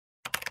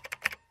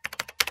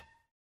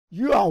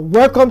You are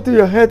welcome to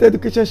your health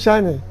education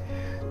channel.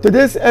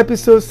 Today's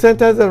episode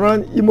centers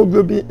around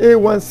hemoglobin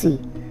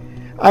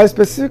A1C. I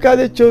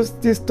specifically chose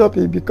this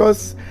topic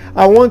because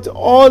I want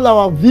all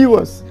our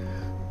viewers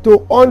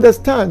to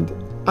understand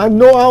and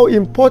know how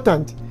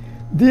important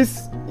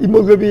this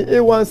hemoglobin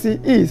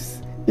A1C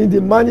is in the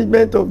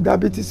management of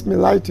diabetes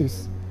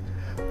mellitus.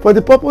 For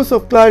the purpose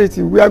of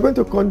clarity, we are going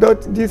to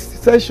conduct this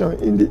session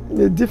in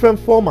a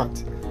different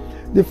format.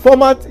 The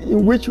format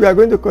in which we are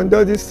going to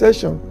conduct this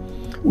session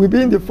will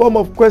be in the form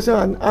of question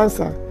and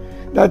answer.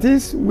 That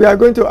is, we are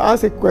going to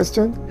ask a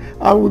question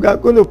and we are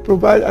going to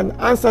provide an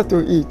answer to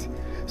it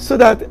so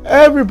that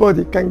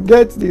everybody can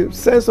get the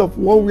sense of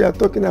what we are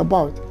talking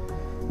about.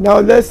 Now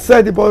let's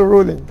set the ball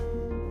rolling.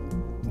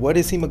 What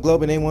is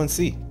hemoglobin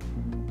A1C?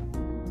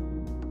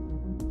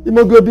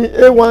 Hemoglobin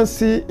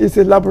A1C is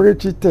a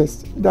laboratory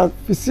test that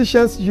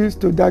physicians use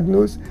to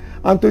diagnose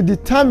and to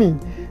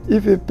determine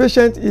if a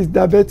patient is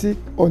diabetic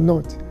or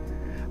not.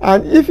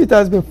 And if it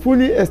has been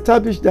fully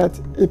established that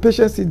a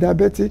patient is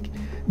diabetic,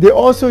 they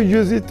also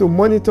use it to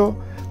monitor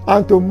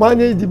and to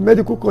manage the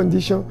medical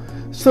condition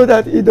so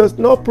that it does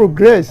not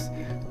progress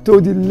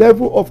to the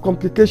level of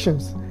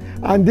complications.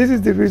 And this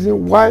is the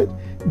reason why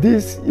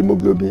this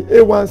hemoglobin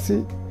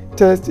A1C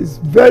test is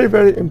very,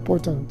 very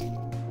important.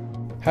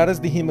 How does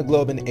the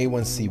hemoglobin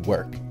A1C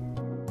work?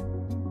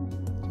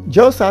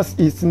 Just as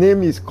its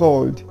name is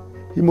called,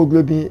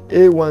 hemoglobin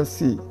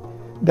A1C,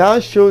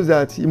 that shows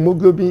that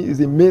hemoglobin is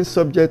the main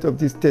subject of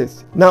this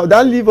test. Now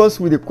that leaves us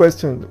with the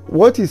question,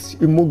 what is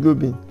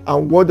hemoglobin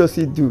and what does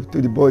it do to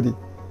the body?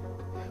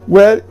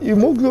 Well,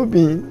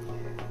 hemoglobin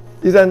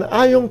is an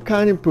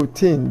iron-carrying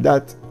protein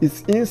that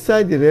is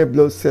inside the red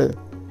blood cell,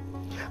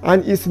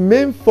 and its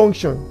main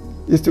function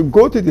is to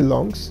go to the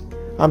lungs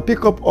and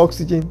pick up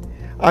oxygen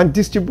and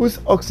distribute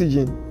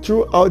oxygen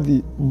throughout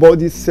the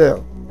body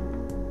cell,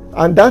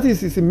 and that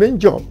is its main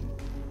job.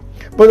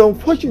 But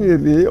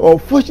unfortunately, or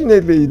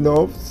fortunately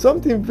enough,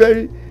 something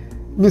very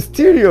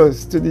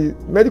mysterious to the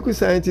medical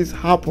scientists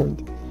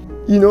happened.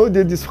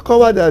 They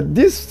discovered that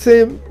this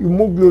same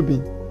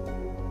hemoglobin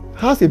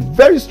has a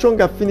very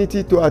strong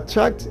affinity to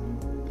attract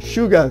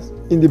sugars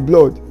in the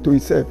blood to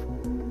itself.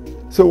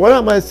 So what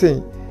am I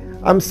saying?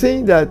 I'm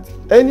saying that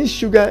any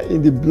sugar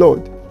in the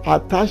blood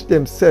attach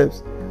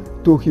themselves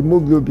to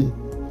hemoglobin.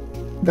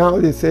 Now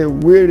they say,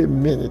 wait a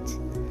minute.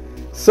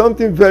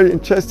 Something very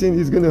interesting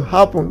is going to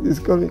happen, is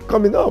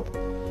coming up.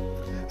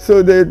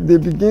 So they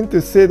begin to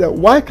say that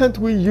why can't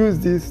we use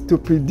this to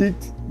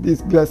predict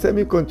this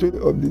glycemic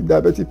control of the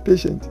diabetic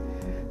patient?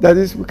 That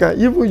is, we can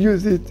even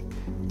use it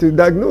to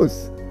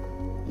diagnose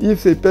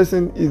if a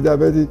person is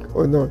diabetic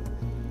or not.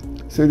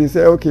 So they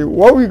say, okay,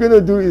 what we're going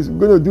to do is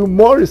we're going to do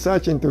more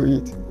research into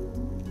it.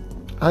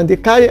 And they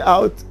carry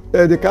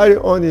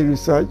on a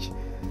research.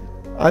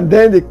 And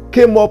then they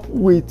came up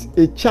with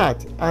a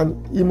chart,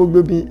 an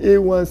hemoglobin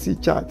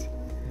A1C chart.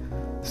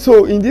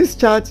 So in this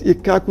chart,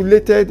 it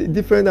calculated a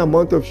different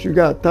amount of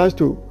sugar attached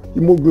to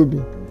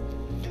hemoglobin.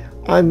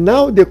 And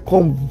now they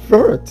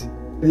convert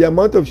the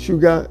amount of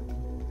sugar,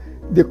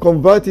 they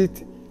convert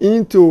it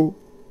into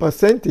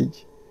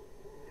percentage.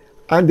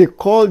 And they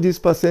call this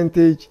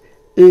percentage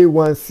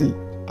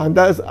A1C. And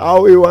that's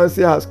how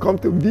A1C has come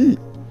to be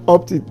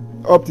up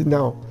to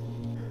now.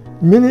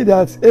 Meaning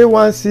that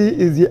A1C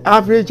is the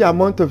average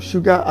amount of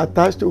sugar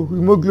attached to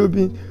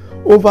hemoglobin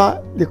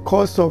over the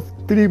course of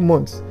 3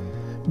 months,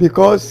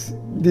 because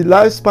the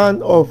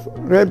lifespan of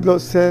red blood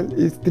cell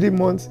is 3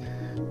 months.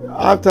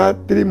 After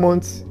 3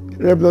 months,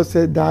 red blood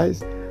cell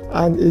dies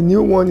and a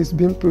new one is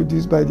being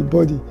produced by the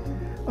body.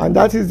 And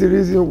that is the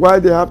reason why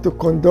they have to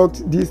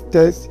conduct this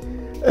test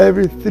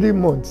every 3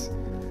 months.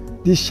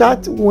 The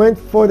chart went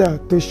further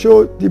to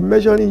show the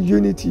measuring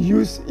unit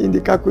used in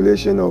the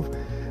calculation of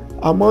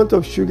amount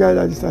of sugar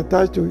that is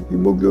attached to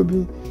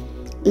hemoglobin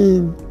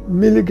in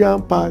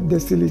milligram per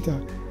deciliter,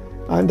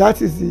 and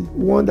that is the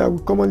one that we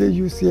commonly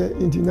use here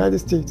in the United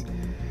States.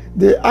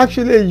 They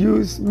actually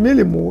use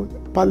millimole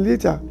per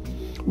liter,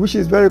 which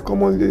is very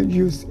commonly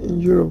used in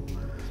Europe.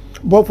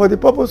 But for the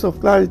purpose of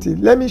clarity,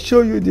 let me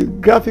show you the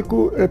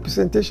graphical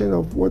representation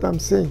of what I'm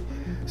saying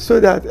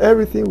so that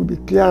everything will be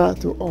clearer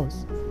to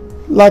us.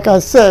 Like I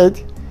said,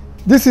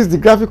 this is the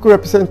graphical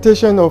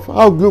representation of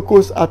how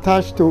glucose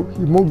attached to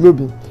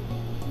hemoglobin.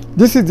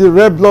 This is the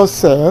red blood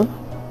cell,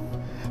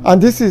 and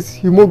this is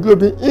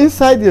hemoglobin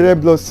inside the red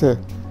blood cell,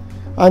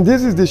 and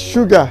this is the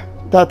sugar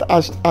that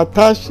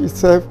attached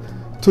itself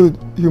to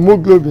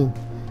hemoglobin,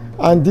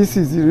 and this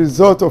is the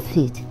result of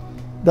it.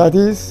 That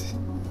is,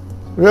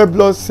 red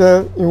blood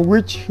cell in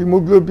which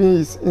hemoglobin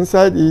is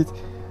inside it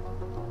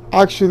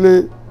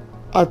actually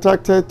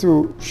attracted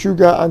to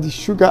sugar, and the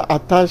sugar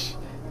attached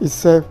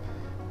itself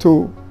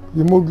to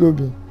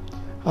hemoglobin,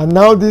 and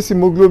now this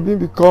hemoglobin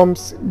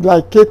becomes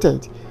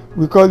glycated.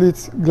 We call it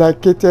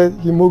glycated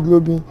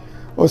hemoglobin,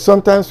 or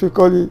sometimes we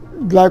call it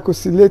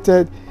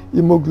glycosylated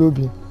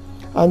hemoglobin.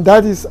 And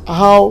that is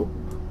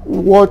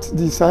what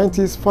the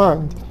scientists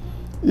found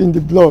in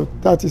the blood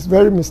that is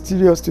very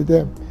mysterious to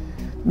them.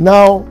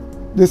 Now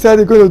they said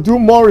they're going to do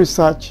more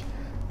research.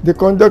 They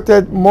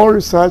conducted more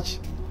research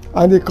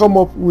and they come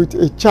up with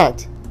a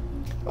chart,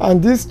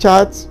 and this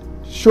chart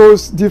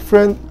shows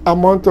different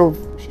amount of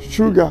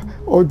sugar,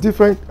 or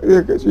different,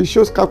 it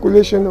shows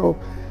calculation of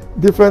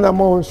different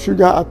amount of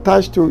sugar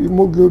attached to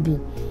hemoglobin,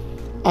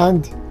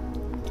 and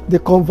they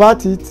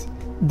convert it,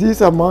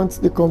 this amount,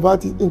 they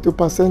convert it into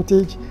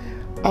percentage,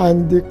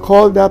 and they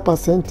call that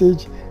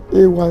percentage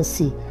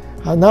A1C.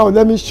 And now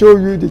let me show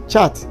you the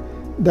chart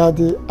that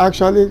they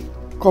actually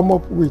come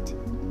up with.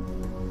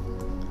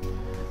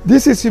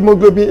 This is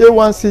hemoglobin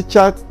A1C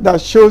chart that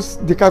shows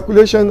the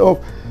calculation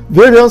of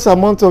various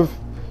amounts of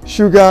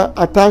sugar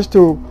attached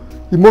to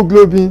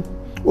hemoglobin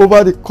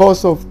over the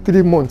course of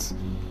 3 months.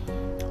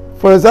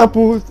 For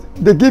example,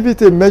 they give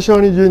it a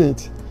measuring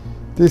unit.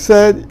 They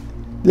said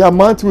the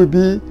amount will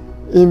be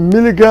in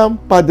milligram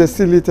per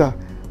deciliter,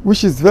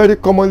 which is very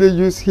commonly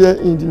used here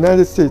in the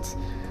United States.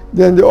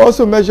 Then they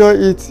also measure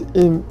it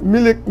in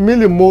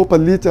millimole per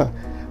liter,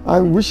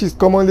 and which is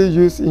commonly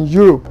used in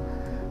Europe.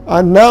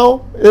 And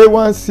now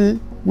A1C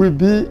will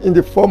be in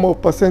the form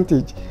of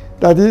percentage.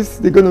 That is,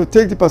 they're going to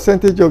take the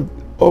percentage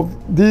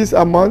of this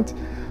amount,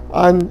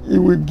 and it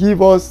will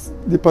give us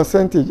the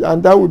percentage,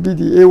 and that will be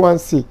the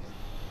A1C.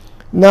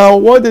 Now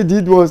what they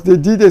did was they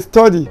did a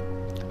study,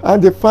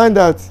 and they find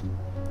that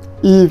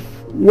if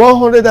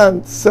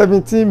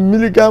 117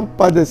 milligram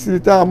per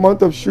deciliter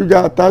amount of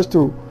sugar attached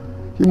to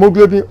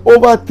hemoglobin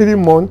over 3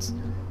 months,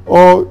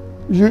 or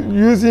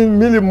using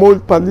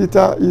millimole per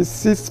liter is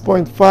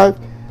 6.5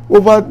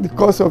 over the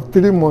course of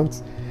 3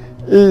 months,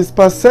 is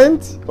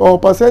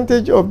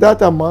percentage of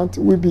that amount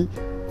will be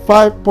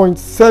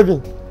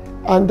 5.7,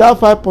 and that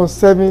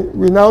 5.7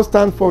 will now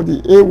stand for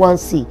the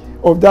A1C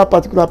of that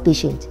particular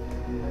patient.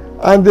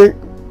 And they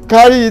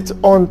carry it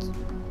on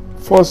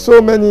for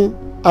so many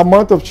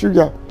amount of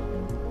sugar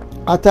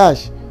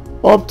attached,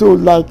 up to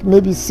like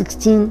maybe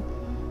 16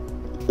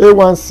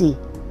 A1C.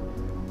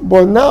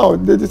 But now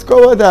they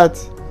discover that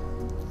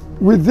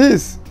with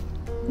this,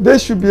 they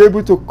should be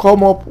able to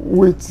come up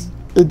with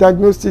a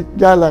diagnostic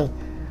guideline,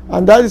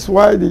 and that is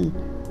why the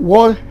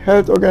World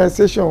Health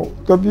Organization,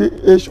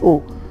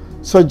 WHO,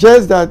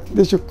 suggests that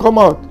they should come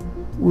out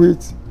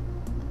with,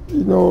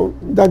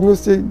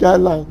 diagnostic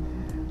guideline.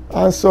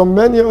 And so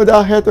many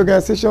other health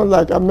organizations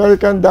like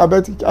American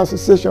Diabetic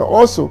Association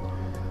also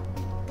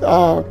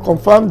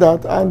confirmed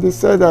that, and they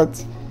said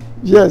that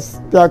yes,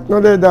 they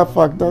acknowledge that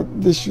fact that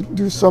they should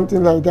do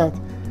something like that.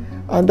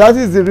 And that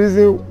is the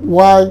reason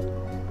why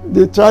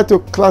they try to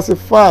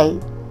classify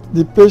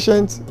the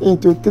patients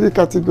into 3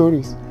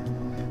 categories.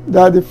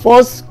 That the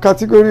first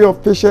category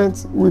of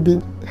patients will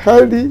be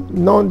healthy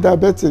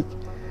non-diabetic,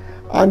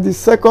 and the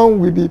second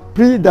will be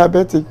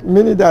pre-diabetic,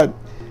 meaning that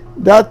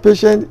that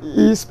patient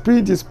is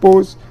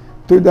predisposed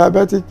to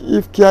diabetic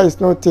if care is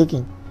not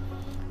taken.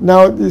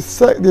 Now the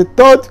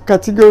third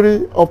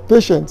category of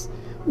patients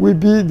will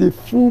be the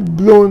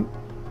full-blown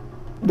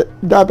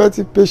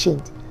diabetic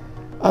patient,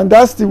 and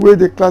that's the way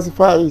they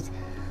classify it.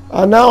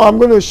 And now I'm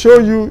going to show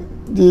you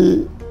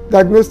the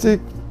diagnostic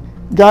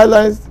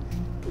guidelines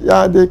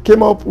they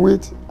came up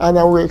with, and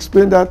I will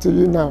explain that to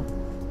you now.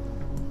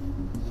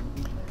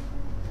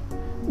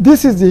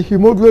 This is the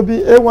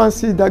hemoglobin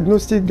A1C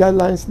diagnostic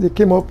guidelines they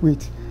came up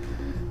with.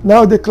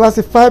 Now they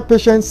classify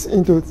patients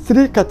into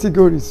 3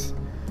 categories.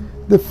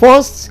 The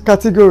first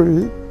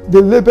category,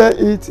 they label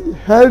it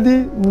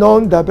healthy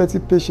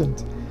non-diabetic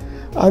patient,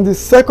 and the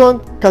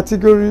second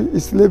category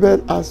is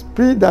labeled as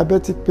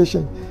pre-diabetic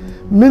patient,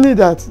 meaning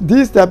that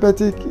this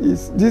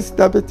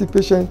diabetic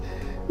patient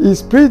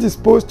is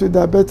predisposed to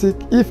diabetic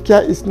if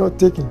care is not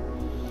taken.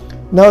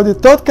 Now the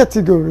third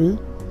category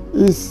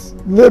is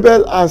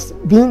labeled as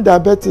being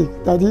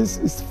diabetic, that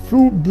is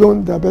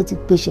full-blown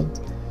diabetic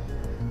patient.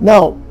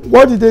 Now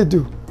what did they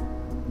do?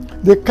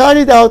 They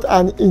carried out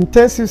an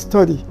intensive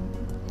study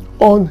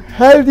on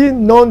healthy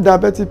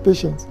non-diabetic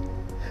patients,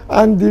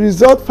 and the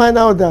result find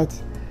out that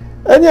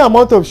any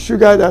amount of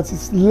sugar that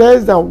is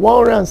less than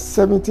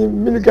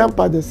 117 milligram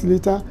per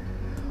deciliter,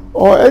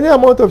 or any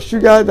amount of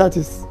sugar that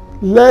is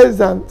less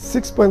than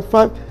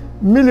 6.5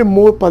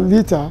 millimole per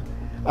liter,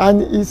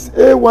 and its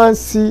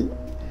A1C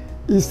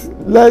is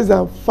less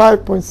than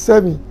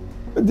 5.7,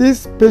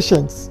 this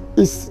patient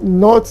is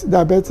not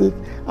diabetic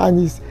and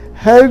is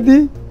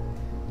healthy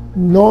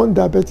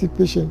non-diabetic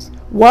patients.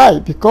 Why?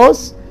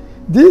 Because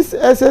this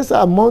excess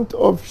amount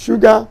of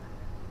sugar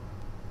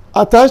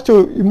attached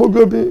to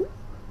hemoglobin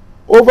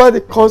over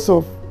the course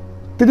of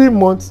 3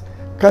 months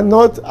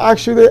cannot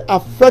actually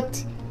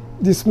affect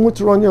the smooth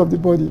running of the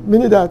body,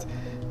 meaning that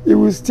it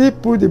will still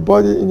put the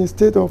body in a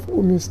state of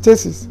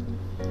homeostasis.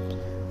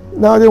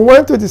 Now they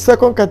went to the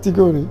second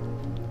category,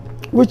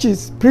 which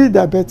is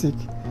pre-diabetic.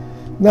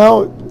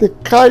 Now they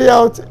carry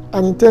out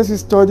an intensive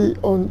study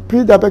on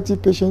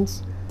pre-diabetic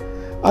patients,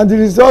 and the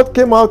result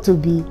came out to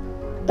be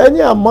any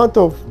amount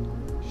of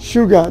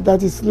sugar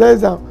that is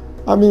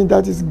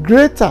that is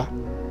greater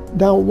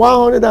than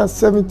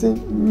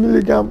 117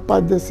 milligram per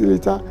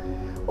deciliter,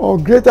 or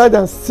greater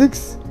than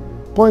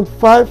 6.5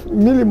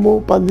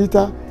 millimole per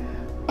liter,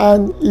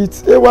 and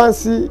its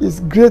A1C is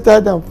greater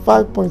than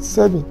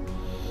 5.7.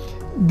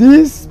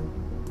 These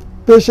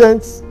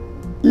patients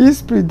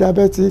is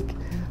pre-diabetic.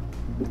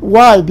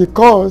 Why?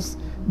 Because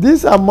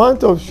this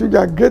amount of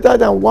sugar greater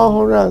than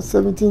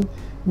 117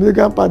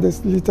 milligram per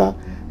deciliter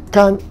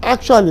can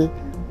actually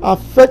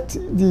affect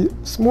the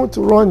smooth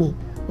running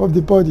of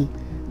the body.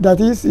 That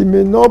is, it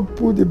may not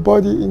put the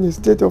body in a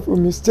state of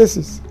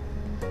homeostasis.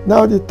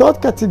 Now, the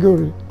third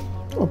category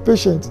of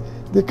patients,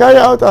 they carry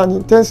out an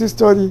intensive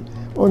study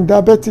on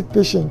diabetic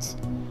patients,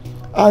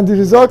 and the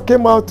result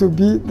came out to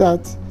be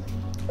that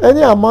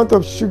any amount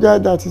of sugar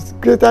that is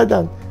greater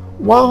than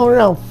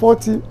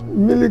 140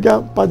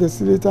 milligram per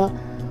deciliter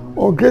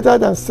or greater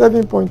than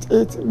 7.8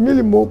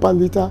 millimole per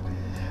liter,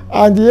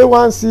 and the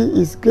A1C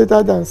is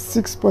greater than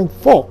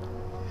 6.4.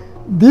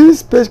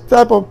 This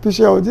type of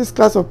patient or this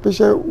class of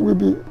patient will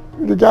be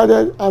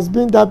regarded as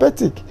being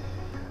diabetic.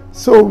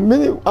 So,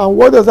 and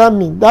what does that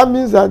mean? That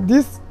means that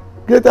this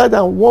greater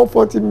than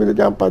 140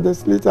 milligram per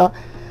deciliter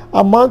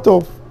amount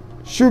of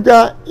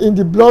sugar in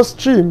the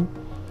bloodstream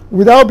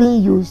without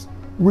being used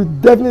will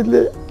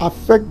definitely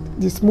affect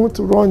the smooth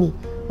running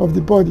of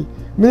the body,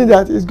 meaning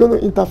that it's going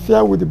to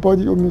interfere with the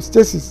body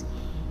homeostasis.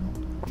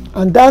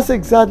 And that's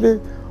exactly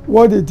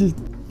what they did.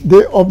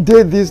 They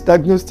update these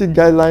diagnostic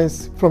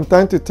guidelines from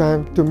time to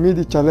time to meet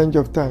the challenge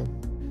of time.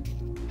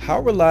 How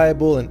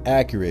reliable and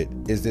accurate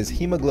is this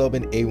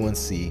hemoglobin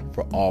A1C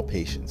for all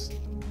patients?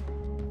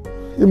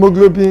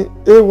 Hemoglobin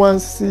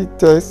A1C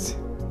test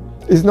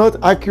is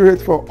not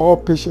accurate for all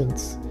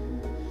patients.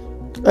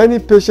 Any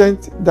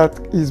patient that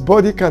his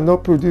body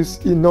cannot produce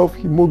enough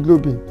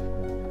hemoglobin,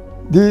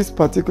 this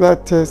particular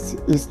test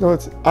is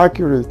not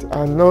accurate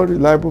and not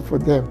reliable for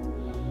them.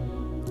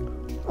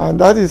 And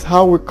that is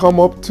how we come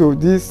up to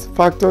these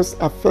factors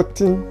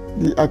affecting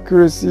the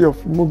accuracy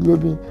of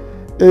hemoglobin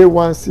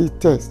A1C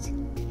test.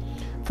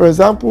 For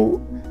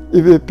example,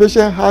 if a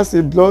patient has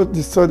a blood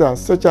disorder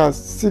such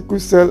as sickle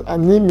cell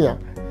anemia,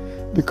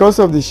 because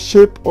of the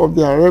shape of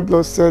their red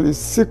blood cell is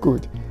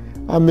sickled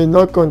and may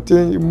not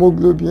contain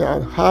hemoglobin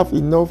and have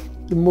enough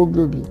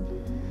hemoglobin,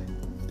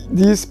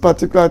 this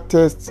particular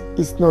test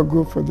is not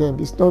good for them.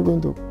 It's not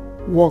going to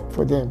work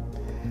for them.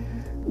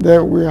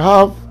 Then we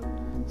have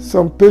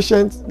some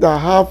patients that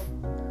have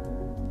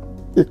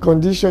a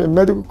condition, a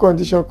medical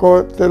condition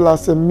called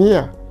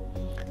thalassemia,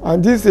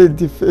 and this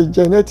is a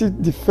genetic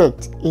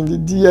defect in the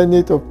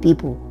DNA of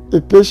people.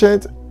 A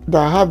patient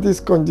that have this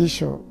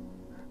condition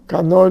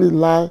cannot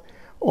rely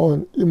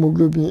on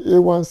hemoglobin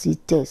A1C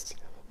test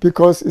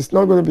because it's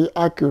not going to be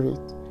accurate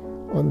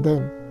on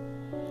them.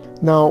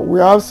 Now, we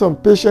have some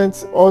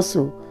patients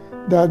also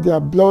that their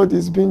blood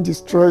is being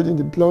destroyed in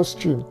the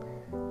bloodstream,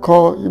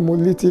 called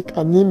hemolytic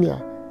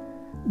anemia.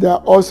 They are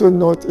also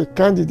not a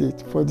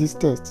candidate for this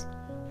test.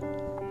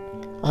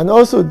 And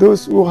also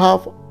those who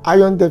have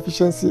iron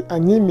deficiency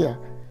anemia,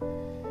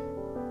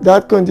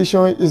 that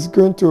condition is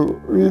going to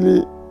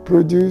really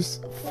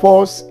produce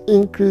false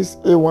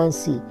increased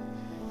A1C.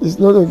 It's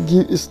not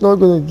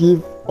going to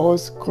give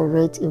us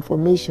correct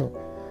information.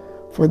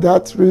 For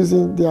that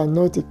reason, they are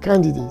not a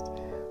candidate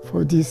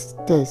for this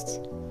test.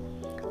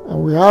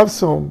 And we have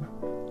some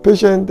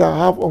patients that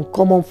have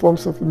uncommon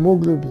forms of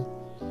hemoglobin.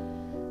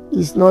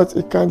 It's not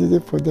a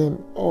candidate for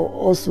them, or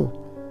also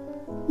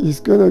it's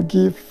going to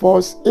give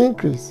false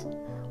increase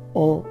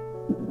or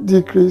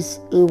decrease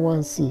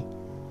A1C.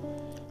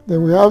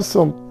 Then we have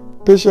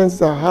some patients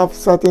that have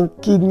certain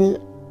kidney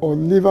or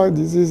liver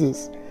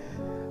diseases.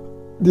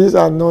 These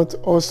are not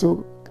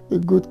also a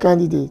good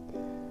candidate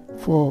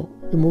for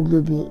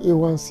hemoglobin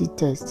A1C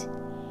test.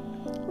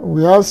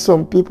 We have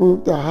some people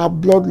that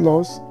have blood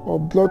loss or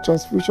blood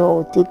transfusion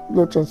or take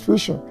blood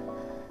transfusion.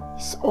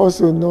 It's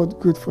also not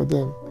good for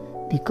them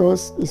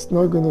because it's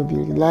not going to be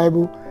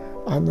reliable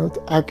and not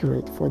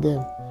accurate for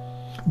them.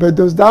 But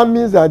does that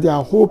mean that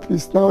their hope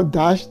is now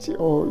dashed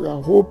or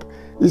their hope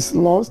is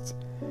lost?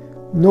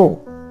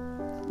 No.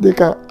 They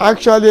can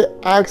actually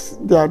ask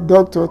their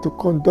doctor to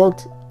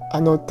conduct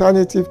an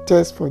alternative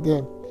test for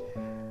them.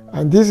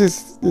 And this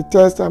is the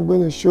test I'm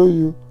going to show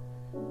you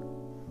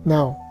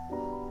now.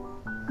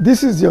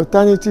 This is the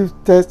alternative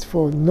test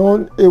for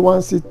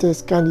non-A1C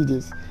test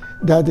candidates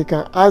that they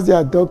can ask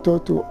their doctor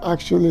to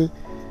actually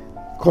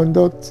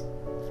conduct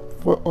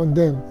on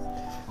them.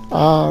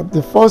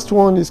 The first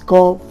one is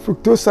called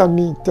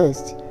fructosamine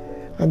test,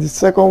 and the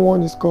second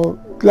one is called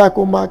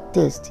glycomark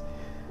test.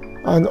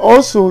 And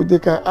also they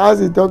can ask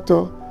the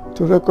doctor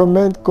to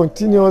recommend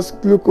continuous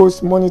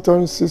glucose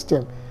monitoring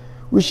system,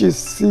 which is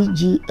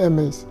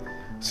CGMS.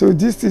 So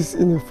this is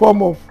in the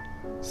form of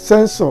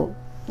sensor.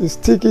 They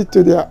stick it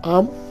to their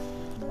arm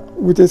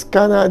with a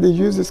scanner. They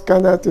use the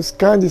scanner to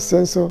scan the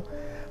sensor,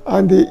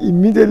 and they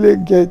immediately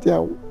get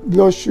their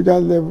blood sugar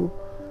level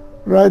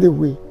right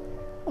away.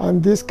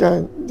 And this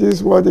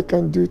is what they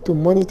can do to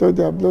monitor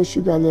their blood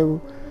sugar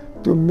level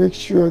to make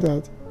sure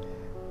that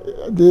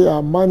they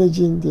are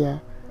managing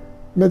their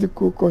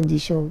medical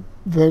condition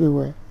very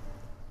well.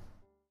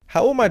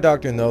 How will my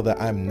doctor know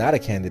that I'm not a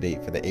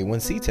candidate for the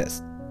A1C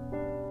test?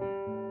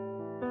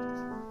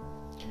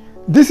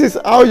 This is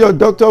how your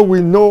doctor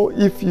will know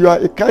if you are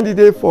a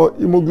candidate for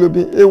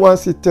hemoglobin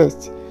A1C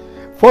test.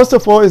 First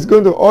of all, it's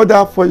going to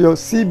order for your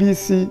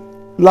CBC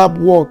lab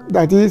work,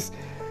 that is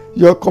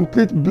your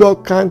complete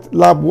blood count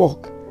lab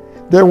work.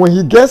 Then when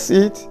he gets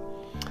it,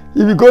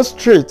 he will go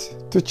straight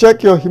to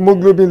check your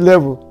hemoglobin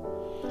level.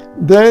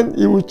 Then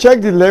he will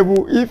check the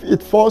level if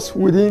it falls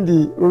within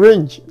the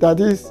range, that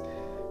is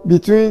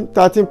between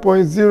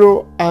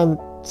 13.0 and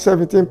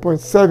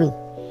 17.7.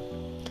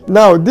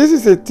 Now this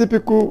is a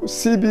typical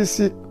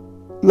CBC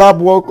lab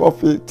work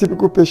of a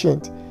typical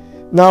patient.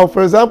 Now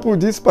for example,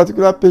 this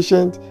particular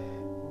patient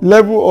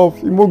level of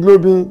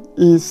hemoglobin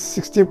is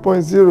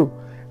 16.0,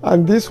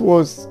 and this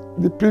was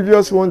the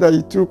previous one that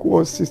he took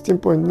was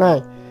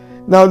 16.9.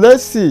 Now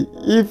let's see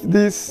if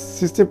this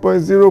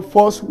 16.0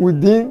 falls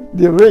within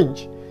the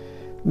range.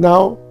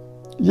 Now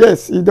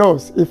yes, it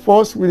does. It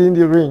falls within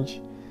the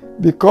range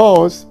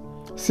because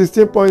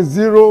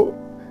 16.0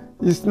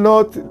 is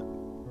not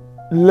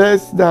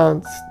less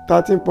than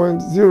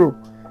 13.0.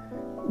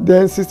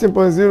 Then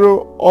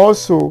 16.0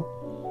 also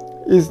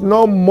is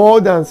not more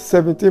than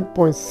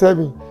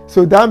 17.7.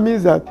 So that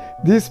means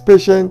that this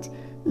patient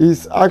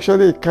is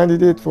actually a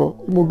candidate for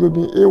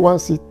hemoglobin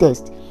A1C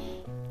test.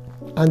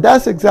 And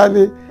that's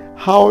exactly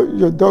how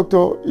your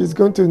doctor is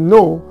going to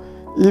know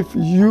if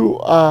you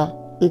are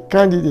a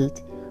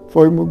candidate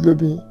for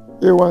hemoglobin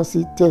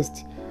A1C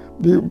test.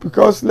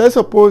 Because let's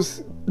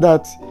suppose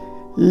that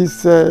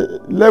his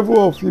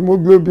level of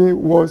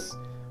hemoglobin was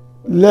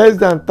less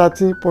than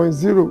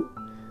 13.0.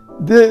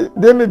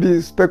 They may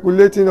be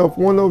speculating of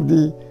one of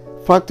the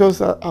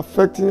factors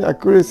affecting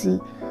accuracy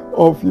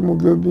of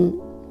hemoglobin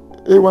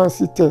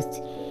A1C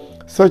test,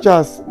 such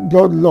as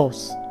blood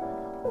loss.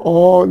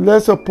 Or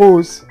let's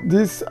suppose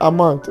this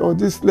amount or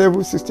this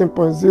level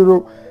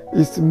 16.0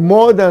 is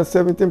more than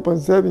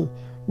 17.7.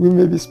 We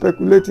may be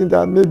speculating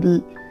that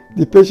maybe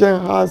the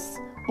patient has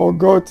or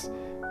got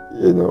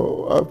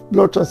a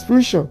blood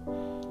transfusion,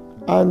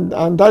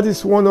 and that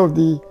is one of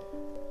the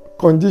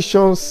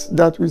conditions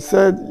that we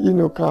said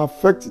can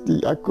affect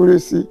the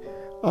accuracy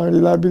and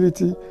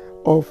reliability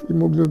of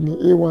hemoglobin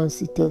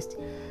A1C test.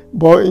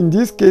 But in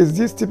this case,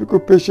 this typical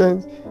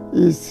patient,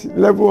 his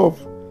level of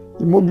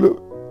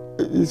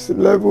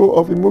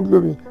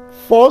hemoglobin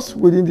falls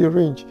within the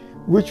range,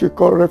 which we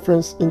call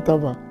reference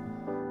interval.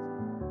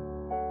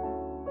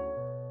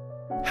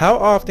 How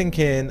often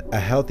can a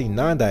healthy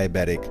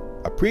non-diabetic,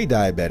 a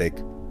pre-diabetic,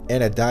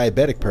 and a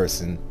diabetic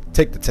person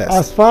take the test?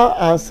 As far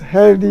as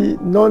healthy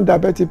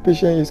non-diabetic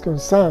patient is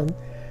concerned,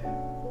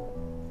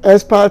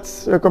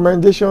 experts'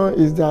 recommendation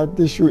is that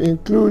they should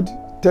include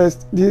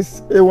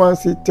this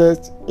A1C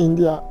test in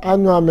their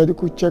annual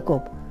medical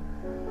checkup,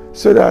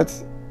 so that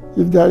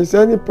if there is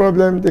any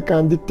problem, they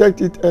can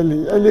detect it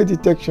early. Early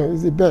detection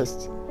is the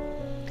best,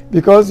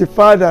 because the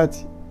fact that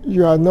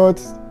you are not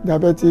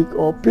diabetic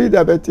or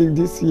pre-diabetic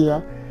this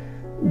year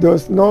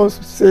does not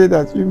say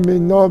that you may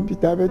not be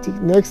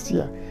diabetic next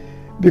year,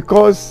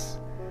 because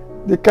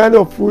the kind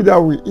of food that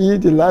we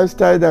eat, the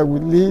lifestyle that we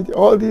lead,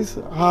 all these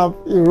have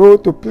a role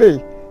to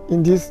play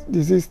in this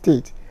disease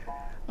state,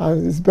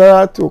 and it's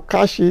better to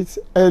catch it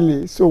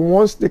early. So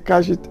once they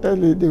catch it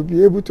early, they'll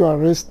be able to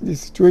arrest the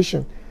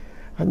situation,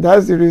 and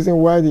that's the reason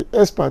why the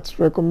experts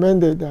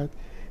recommended that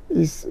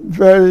it's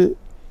very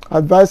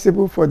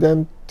advisable for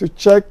them to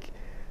check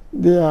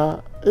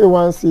their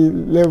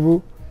A1C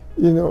level,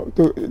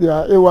 to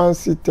their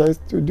A1C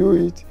test, to do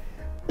it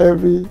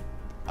every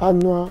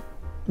annual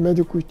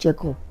medical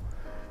checkup.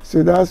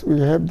 So that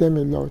will help them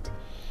a lot.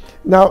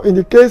 Now, in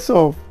the case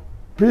of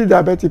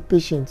pre-diabetic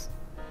patients,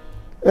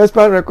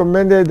 experts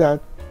recommended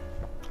that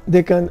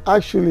they can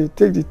actually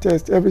take the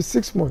test every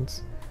 6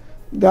 months.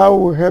 That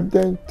will help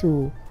them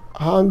to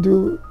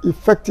handle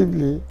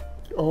effectively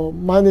or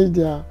manage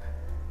their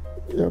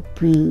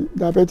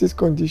pre-diabetes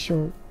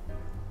condition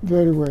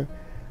very well,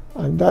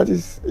 and that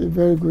is a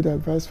very good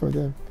advice for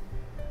them.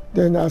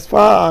 Then as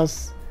far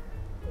as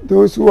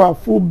those who are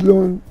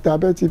full-blown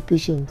diabetic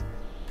patients,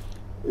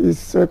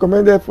 it's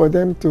recommended for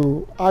them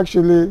to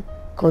actually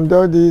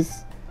conduct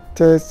this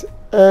test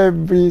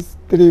every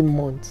 3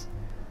 months,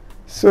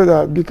 so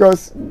that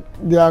because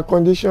their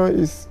condition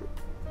is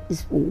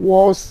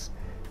worse,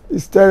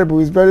 is terrible,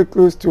 is very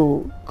close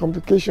to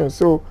complications.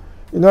 So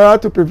in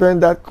order to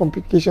prevent that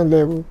complication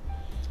level,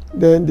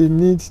 then they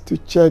need to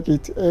check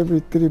it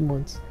every 3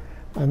 months,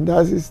 and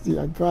that is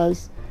the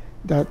advice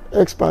that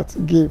experts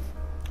give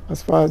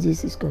as far as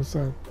this is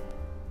concerned.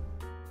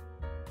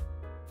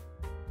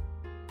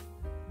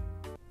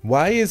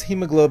 Why is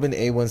hemoglobin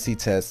A1C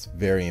test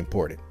very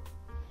important?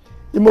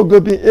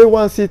 Hemoglobin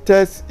A1C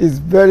test is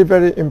very,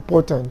 very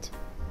important.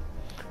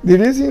 The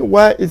reason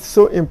why it's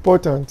so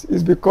important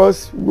is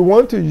because we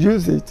want to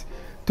use it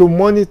to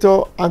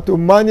monitor and to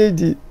manage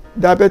the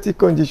diabetic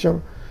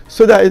condition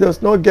so that it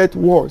does not get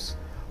worse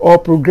or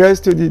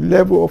progress to the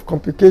level of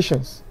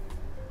complications.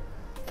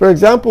 For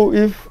example,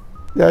 if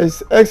there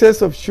is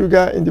excess of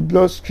sugar in the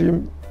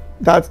bloodstream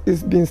that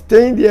is been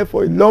staying there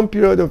for a long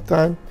period of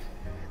time,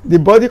 the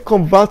body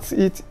converts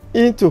it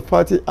into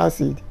fatty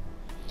acid,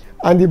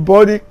 and the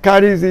body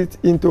carries it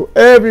into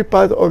every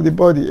part of the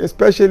body,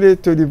 especially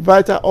to the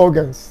vital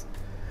organs.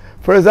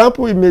 For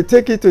example, it may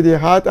take it to the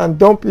heart and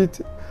dump it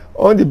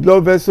on the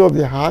blood vessel of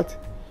the heart,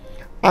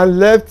 and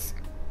left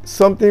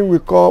something we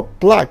call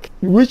plaque,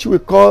 which we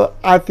call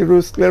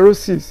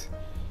atherosclerosis.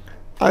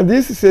 And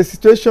this is a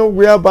situation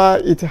whereby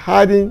it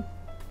hardens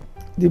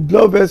the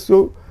blood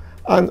vessel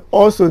and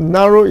also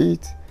narrow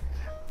it.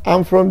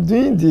 And from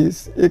doing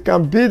this, it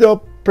can build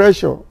up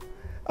pressure,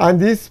 and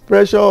this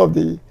pressure of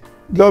the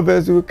blood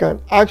vessel can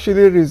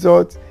actually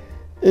result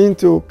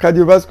into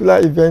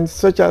cardiovascular events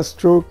such as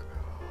stroke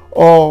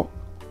or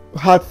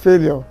heart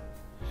failure.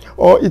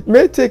 Or it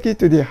may take it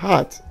to the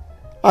heart.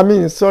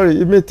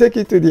 It may take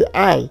it to the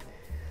eye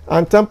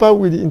and tamper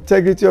with the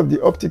integrity of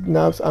the optic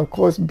nerves and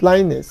cause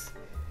blindness.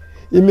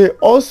 It may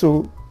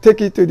also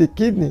take it to the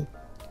kidney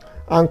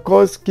and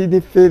cause kidney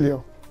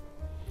failure.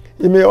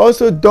 It may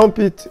also dump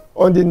it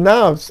on the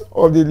nerves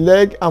of the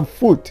leg and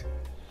foot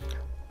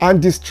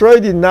and destroy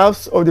the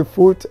nerves of the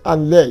foot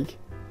and leg.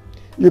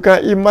 You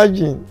can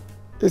imagine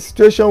a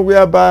situation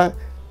whereby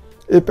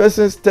a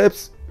person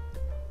steps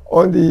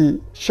on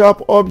the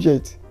sharp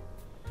object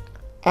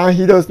and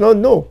he does not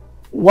know.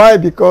 Why?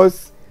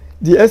 Because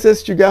the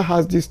excess sugar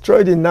has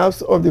destroyed the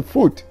nerves of the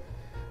foot.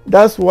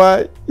 That's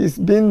why it's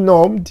been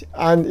numbed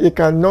and it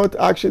cannot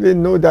actually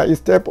know that it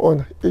stepped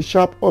on a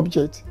sharp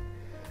object.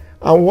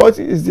 And what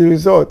is the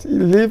result?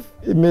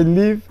 It may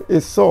leave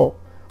a sore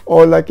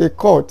or like a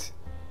cut,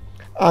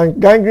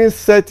 and gangrene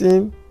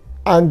setting,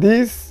 and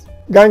this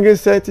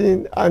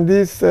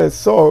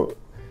sore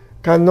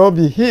cannot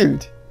be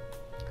healed.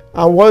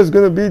 And what is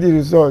going to be the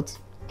result?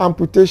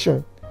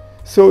 Amputation.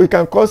 So it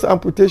can cause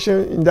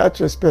amputation in that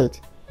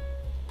respect.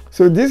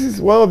 So this is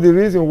one of the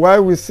reasons why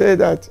we say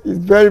that it's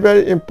very,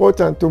 very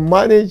important to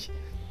manage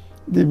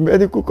the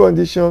medical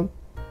condition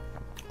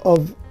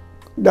of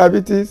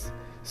diabetes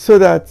so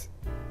that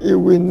it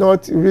will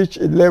not reach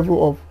a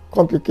level of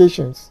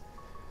complications.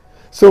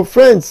 So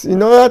friends,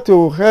 in order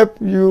to help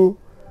you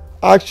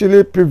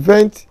actually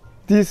prevent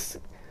this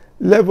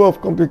level of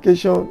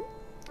complication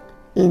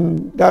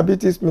in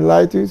diabetes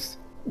mellitus,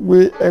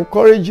 we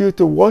encourage you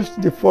to watch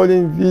the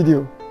following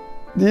video.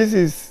 This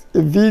is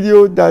a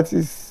video that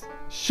is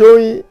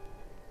showing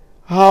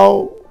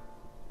how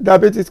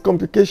diabetes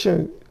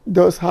complication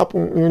does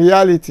happen in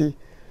reality.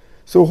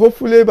 So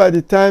hopefully by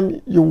the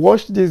time you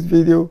watch this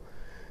video,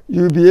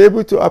 you'll be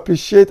able to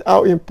appreciate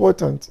how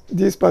important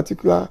this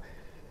particular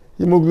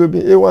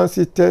hemoglobin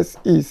A1C test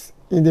is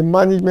in the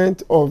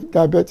management of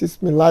diabetes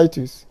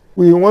mellitus.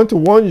 We want to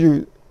warn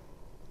you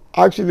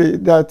actually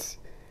that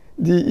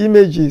the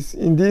images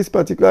in this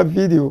particular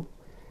video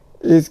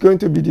is going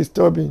to be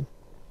disturbing,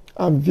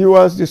 and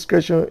viewers'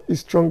 discretion is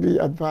strongly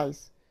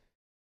advised.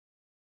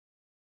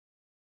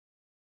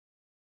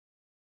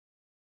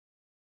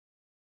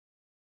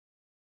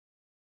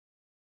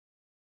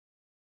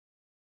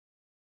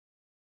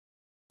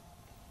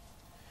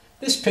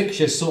 This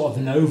picture is sort of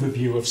an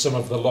overview of some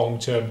of the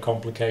long-term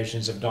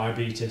complications of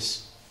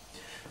diabetes.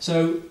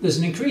 So there's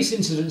an increased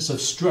incidence of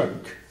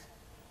stroke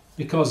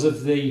because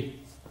of the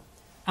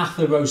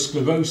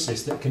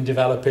atherosclerosis that can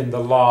develop in the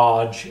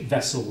large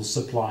vessels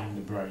supplying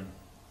the brain.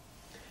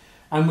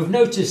 And we've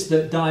noticed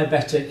that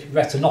diabetic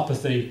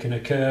retinopathy can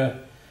occur,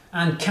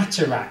 and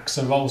cataracts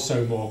are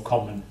also more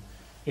common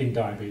in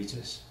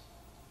diabetes.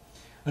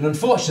 And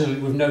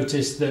unfortunately, we've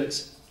noticed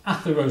that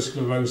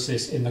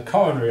atherosclerosis in the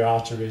coronary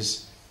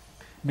arteries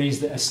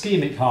means that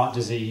ischemic heart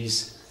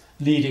disease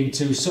leading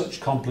to such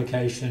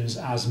complications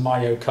as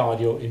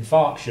myocardial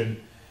infarction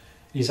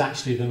is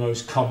actually the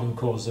most common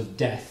cause of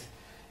death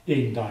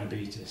in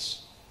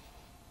diabetes.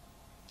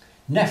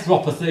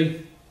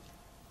 Nephropathy,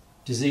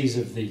 disease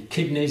of the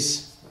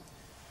kidneys.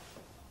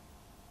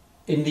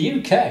 In the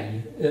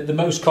UK, the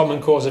most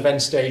common cause of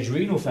end-stage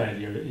renal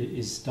failure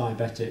is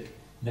diabetic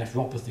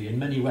nephropathy. In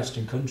many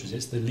Western countries,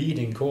 it's the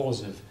leading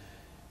cause of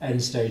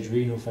end-stage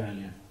renal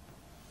failure.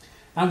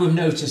 And we've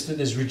noticed that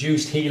there's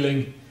reduced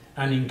healing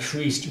and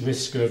increased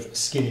risk of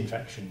skin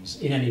infections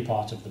in any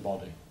part of the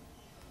body.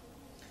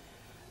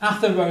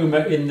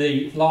 Atheroma in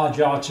the large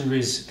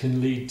arteries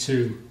can lead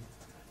to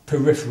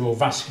peripheral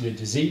vascular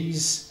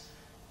disease.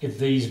 If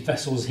these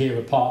vessels here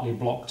are partly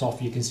blocked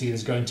off, you can see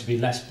there's going to be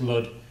less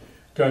blood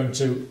going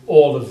to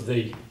all of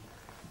the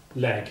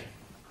leg.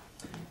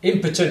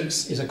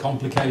 Impotence is a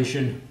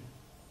complication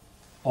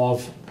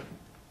of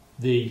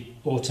the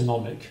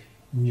autonomic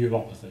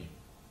neuropathy.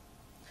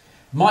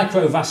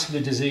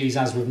 Microvascular disease,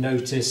 as we've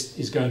noticed,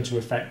 is going to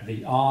affect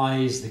the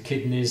eyes, the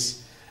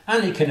kidneys,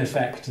 and it can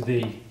affect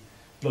the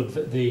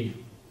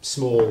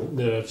small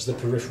nerves, the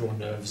peripheral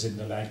nerves in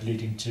the leg,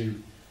 leading to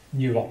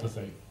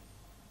neuropathy.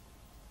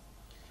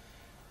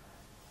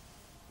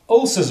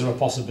 Ulcers are a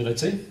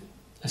possibility.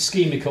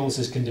 Ischemic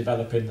ulcers can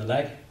develop in the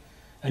leg,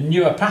 and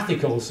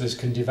neuropathic ulcers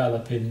can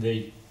develop in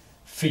the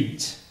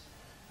feet,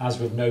 as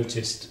we've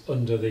noticed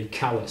under the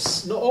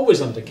callus. Not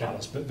always under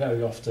callus, but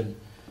very often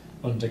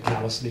under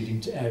callus, leading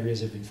to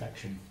areas of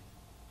infection.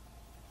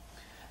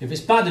 If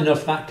it's bad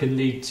enough, that can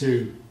lead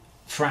to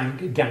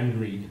frank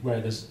gangrene,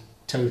 where there's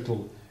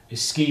total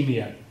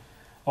ischemia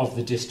of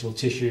the distal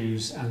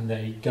tissues and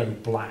they go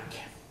black.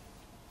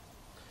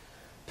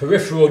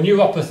 Peripheral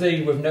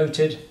neuropathy, we've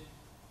noted.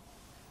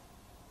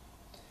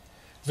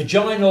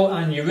 Vaginal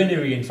and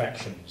urinary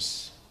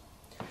infections.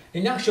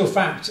 In actual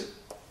fact,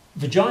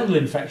 vaginal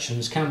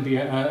infections can be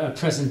a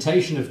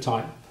presentation of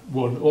type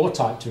 1 or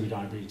type 2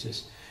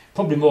 diabetes,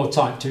 probably more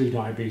type 2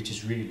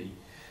 diabetes really,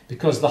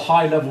 because the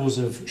high levels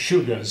of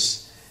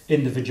sugars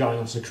in the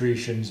vaginal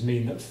secretions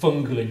mean that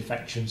fungal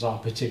infections are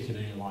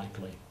particularly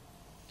likely.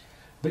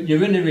 But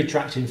urinary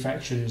tract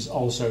infections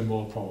also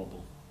more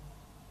probable.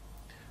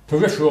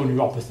 Peripheral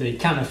neuropathy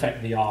can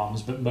affect the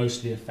arms, but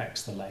mostly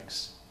affects the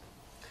legs.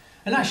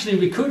 And actually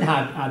we could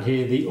add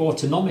here the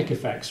autonomic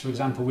effects. For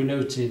example, we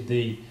noted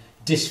the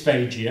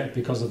dysphagia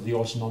because of the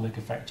autonomic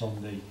effect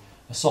on the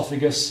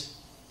esophagus,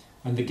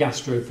 and the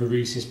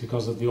gastroparesis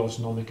because of the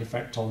autonomic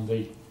effect on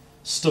the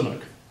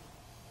stomach.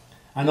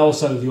 And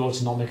also the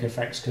autonomic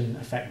effects can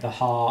affect the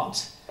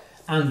heart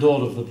and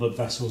all of the blood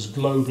vessels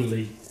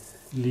globally,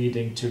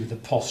 leading to the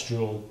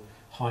postural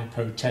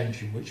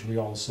hypotension, which we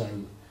also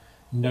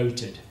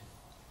noted.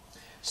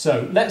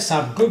 So let's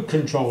have good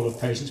control of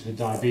patients with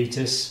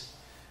diabetes.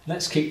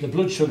 Let's keep the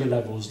blood sugar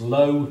levels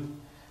low.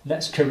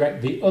 Let's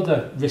correct the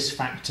other risk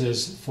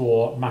factors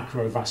for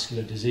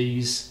macrovascular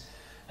disease.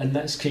 And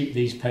let's keep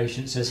these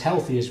patients as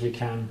healthy as we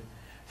can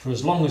for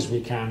as long as we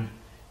can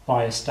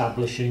by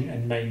establishing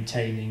and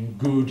maintaining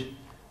good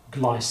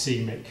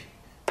glycemic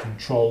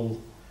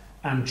control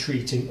and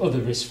treating other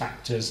risk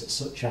factors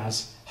such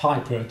as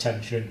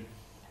hypertension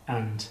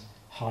and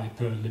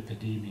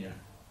hyperlipidemia.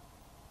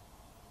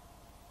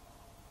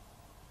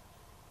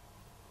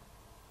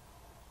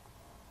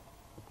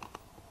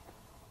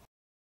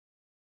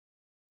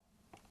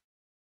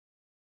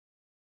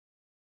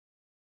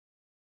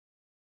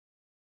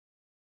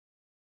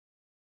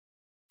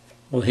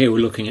 Well, here we're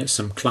looking at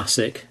some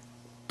classic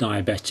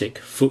diabetic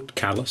foot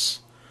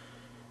callus.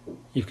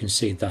 You can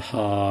see the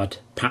hard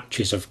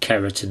patches of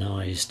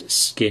keratinized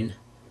skin.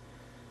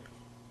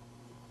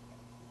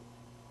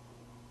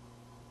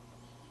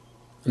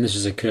 And this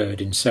has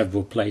occurred in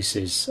several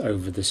places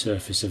over the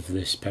surface of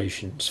this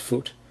patient's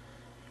foot.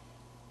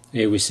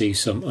 Here we see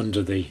some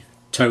under the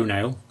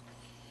toenail,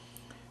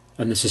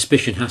 and the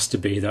suspicion has to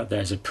be that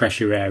there's a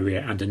pressure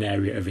area and an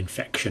area of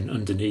infection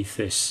underneath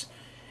this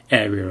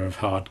area of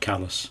hard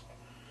callus.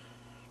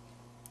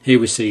 Here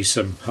we see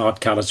some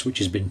hard callus which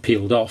has been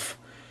peeled off,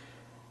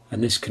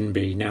 and this can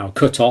be now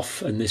cut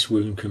off, and this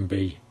wound can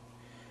be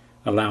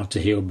allowed to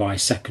heal by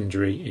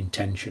secondary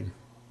intention.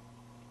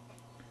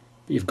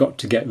 But you've got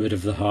to get rid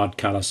of the hard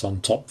callus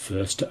on top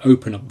first to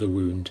open up the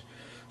wound,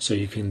 so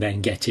you can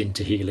then get in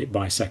to heal it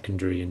by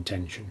secondary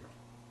intention.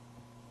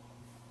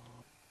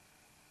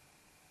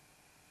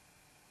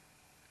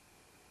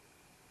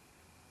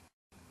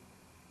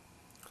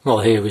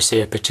 Well, here we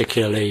see a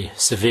particularly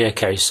severe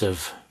case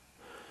of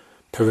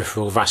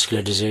peripheral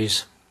vascular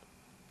disease.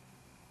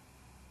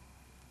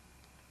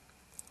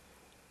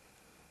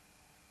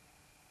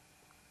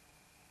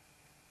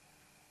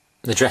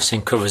 The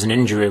dressing covers an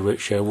injury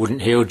which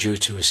wouldn't heal due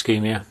to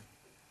ischemia.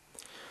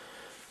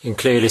 You can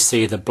clearly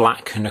see the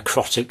black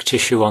necrotic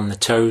tissue on the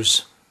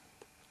toes.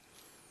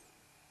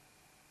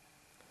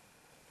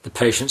 The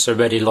patient's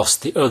already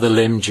lost the other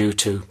limb due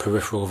to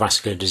peripheral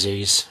vascular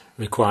disease,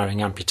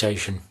 requiring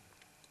amputation.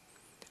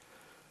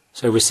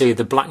 So we see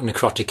the black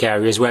necrotic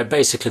areas where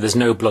basically there's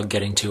no blood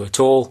getting to at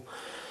all,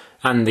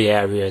 and the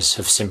areas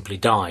have simply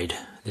died.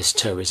 This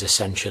toe is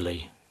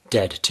essentially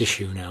dead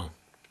tissue now.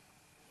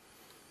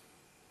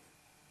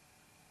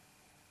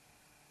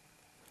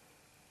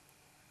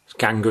 It's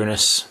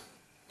gangrenous.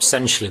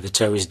 Essentially the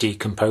toe is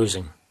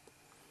decomposing.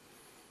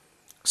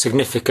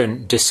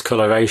 Significant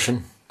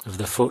discoloration of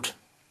the foot.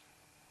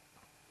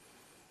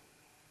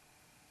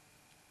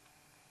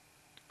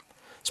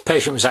 This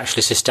patient was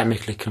actually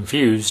systemically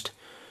confused.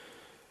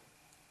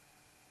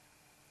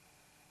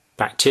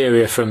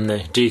 Bacteria from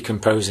the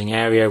decomposing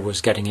area was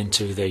getting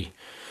into the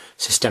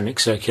systemic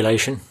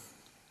circulation,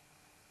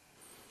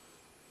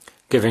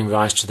 giving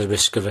rise to the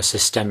risk of a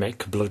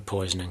systemic blood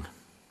poisoning.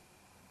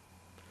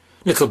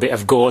 A little bit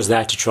of gauze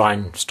there to try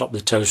and stop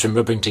the toes from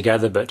rubbing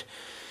together, but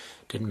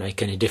didn't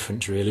make any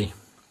difference really.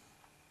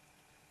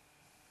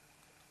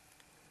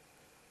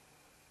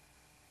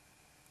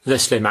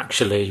 This limb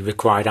actually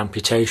required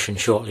amputation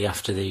shortly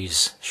after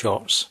these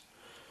shots.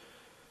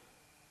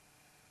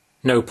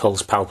 No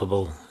pulse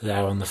palpable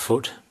there on the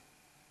foot.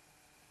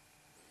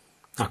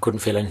 I couldn't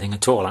feel anything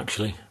at all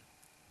actually.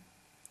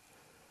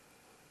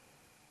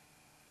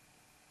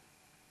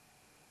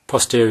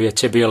 Posterior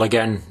tibial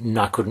again,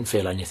 I couldn't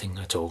feel anything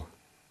at all.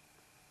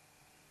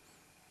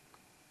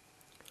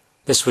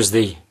 This was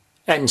the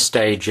end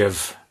stage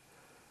of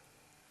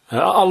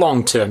a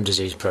long-term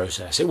disease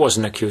process. It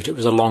wasn't acute, it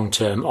was a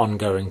long-term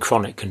ongoing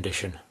chronic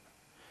condition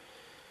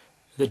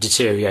that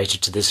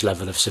deteriorated to this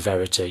level of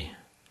severity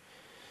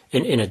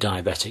in a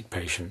diabetic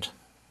patient.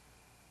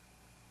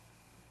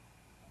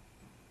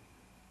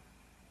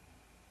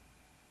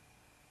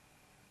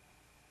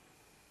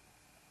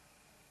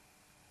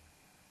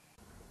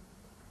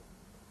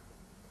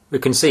 We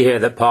can see here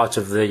that part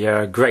of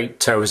the great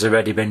toe has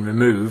already been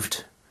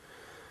removed,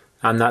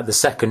 and that the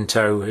second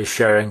toe is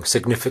showing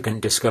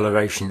significant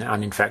discoloration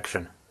and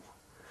infection.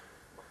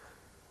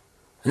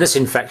 And this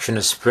infection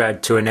has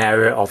spread to an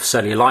area of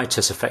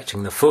cellulitis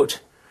affecting the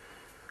foot,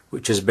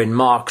 which has been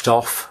marked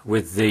off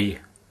with the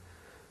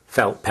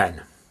felt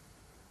pen.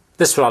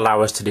 This will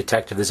allow us to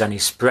detect if there's any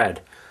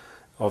spread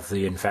of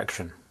the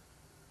infection.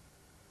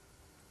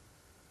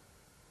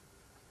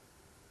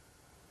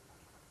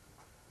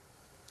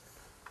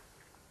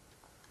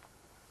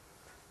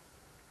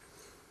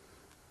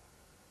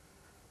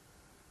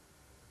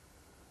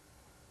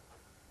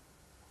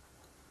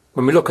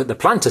 When we look at the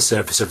plantar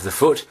surface of the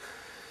foot,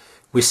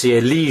 we see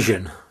a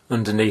lesion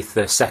underneath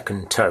the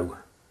second toe.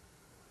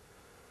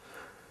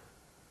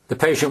 The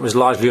patient was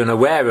largely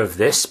unaware of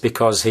this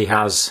because he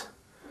has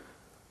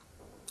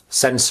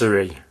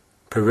sensory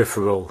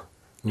peripheral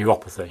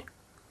neuropathy.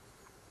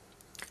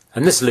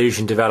 And this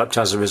lesion developed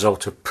as a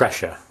result of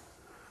pressure,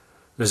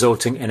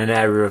 resulting in an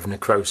area of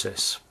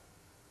necrosis.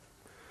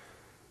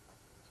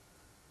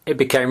 It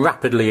became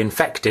rapidly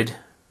infected,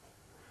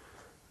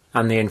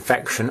 and the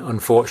infection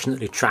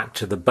unfortunately tracked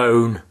to the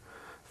bone,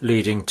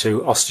 leading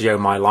to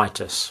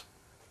osteomyelitis.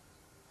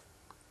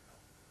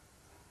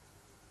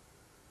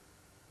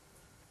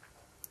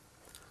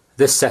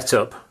 This set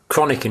up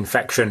chronic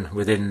infection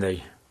within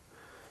the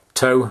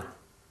toe,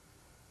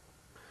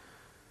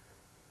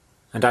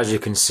 and as you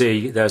can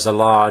see, there's a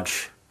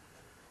large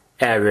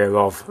area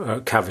of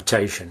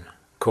cavitation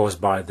caused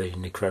by the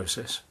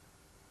necrosis.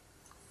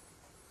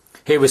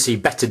 Here we see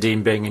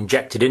betadine being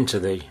injected into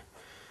the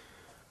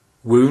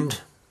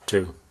wound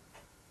to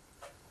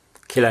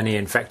kill any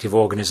infective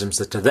organisms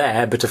that are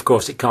there, but of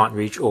course it can't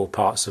reach all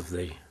parts of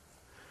the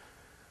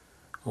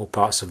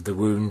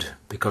wound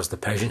because the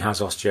patient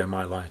has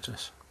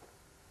osteomyelitis.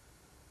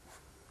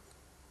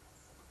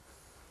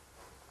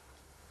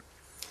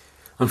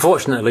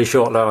 Unfortunately,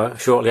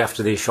 shortly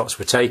after these shots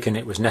were taken,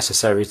 it was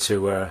necessary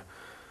to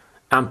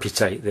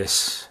amputate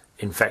this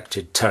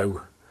infected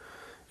toe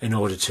in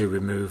order to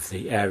remove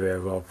the area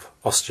of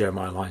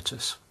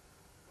osteomyelitis.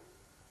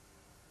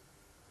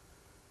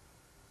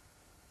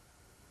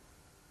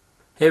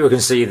 Here we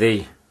can see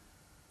the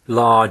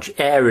large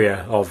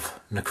area of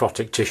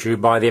necrotic tissue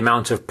by the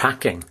amount of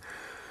packing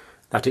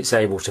that it's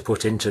able to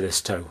put into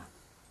this toe.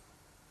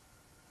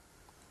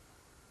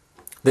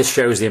 This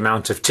shows the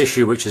amount of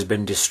tissue which has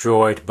been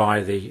destroyed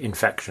by the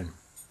infection.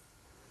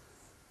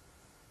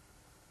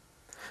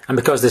 And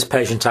because this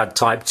patient had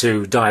type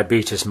 2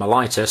 diabetes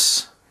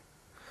mellitus,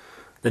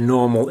 the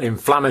normal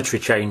inflammatory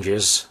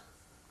changes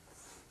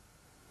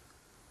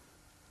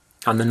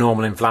and the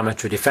normal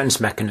inflammatory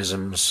defense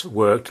mechanisms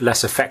worked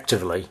less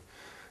effectively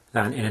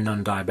than in a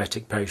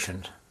non-diabetic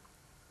patient.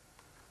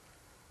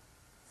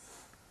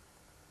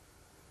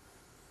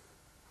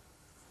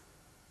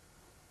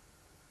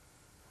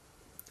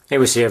 Here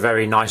we see a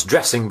very nice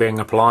dressing being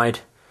applied,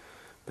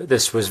 but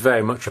this was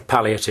very much a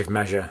palliative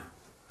measure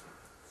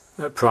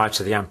prior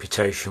to the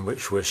amputation,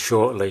 which was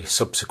shortly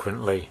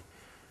subsequently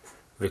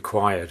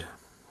required.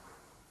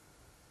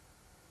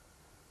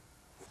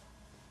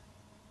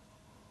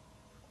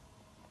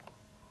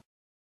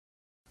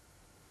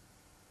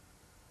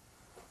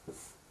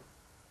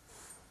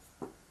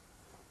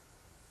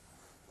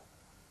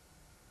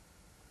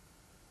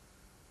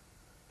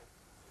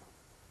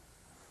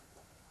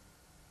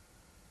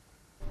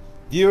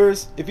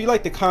 Viewers, if you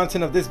like the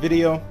content of this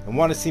video and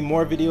want to see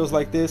more videos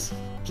like this,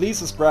 please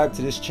subscribe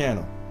to this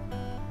channel.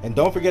 And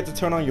don't forget to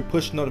turn on your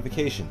push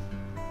notification.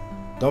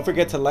 Don't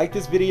forget to like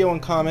this video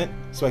and comment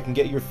so I can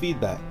get your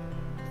feedback.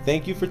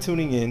 Thank you for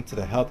tuning in to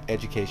the Health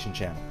Education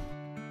Channel.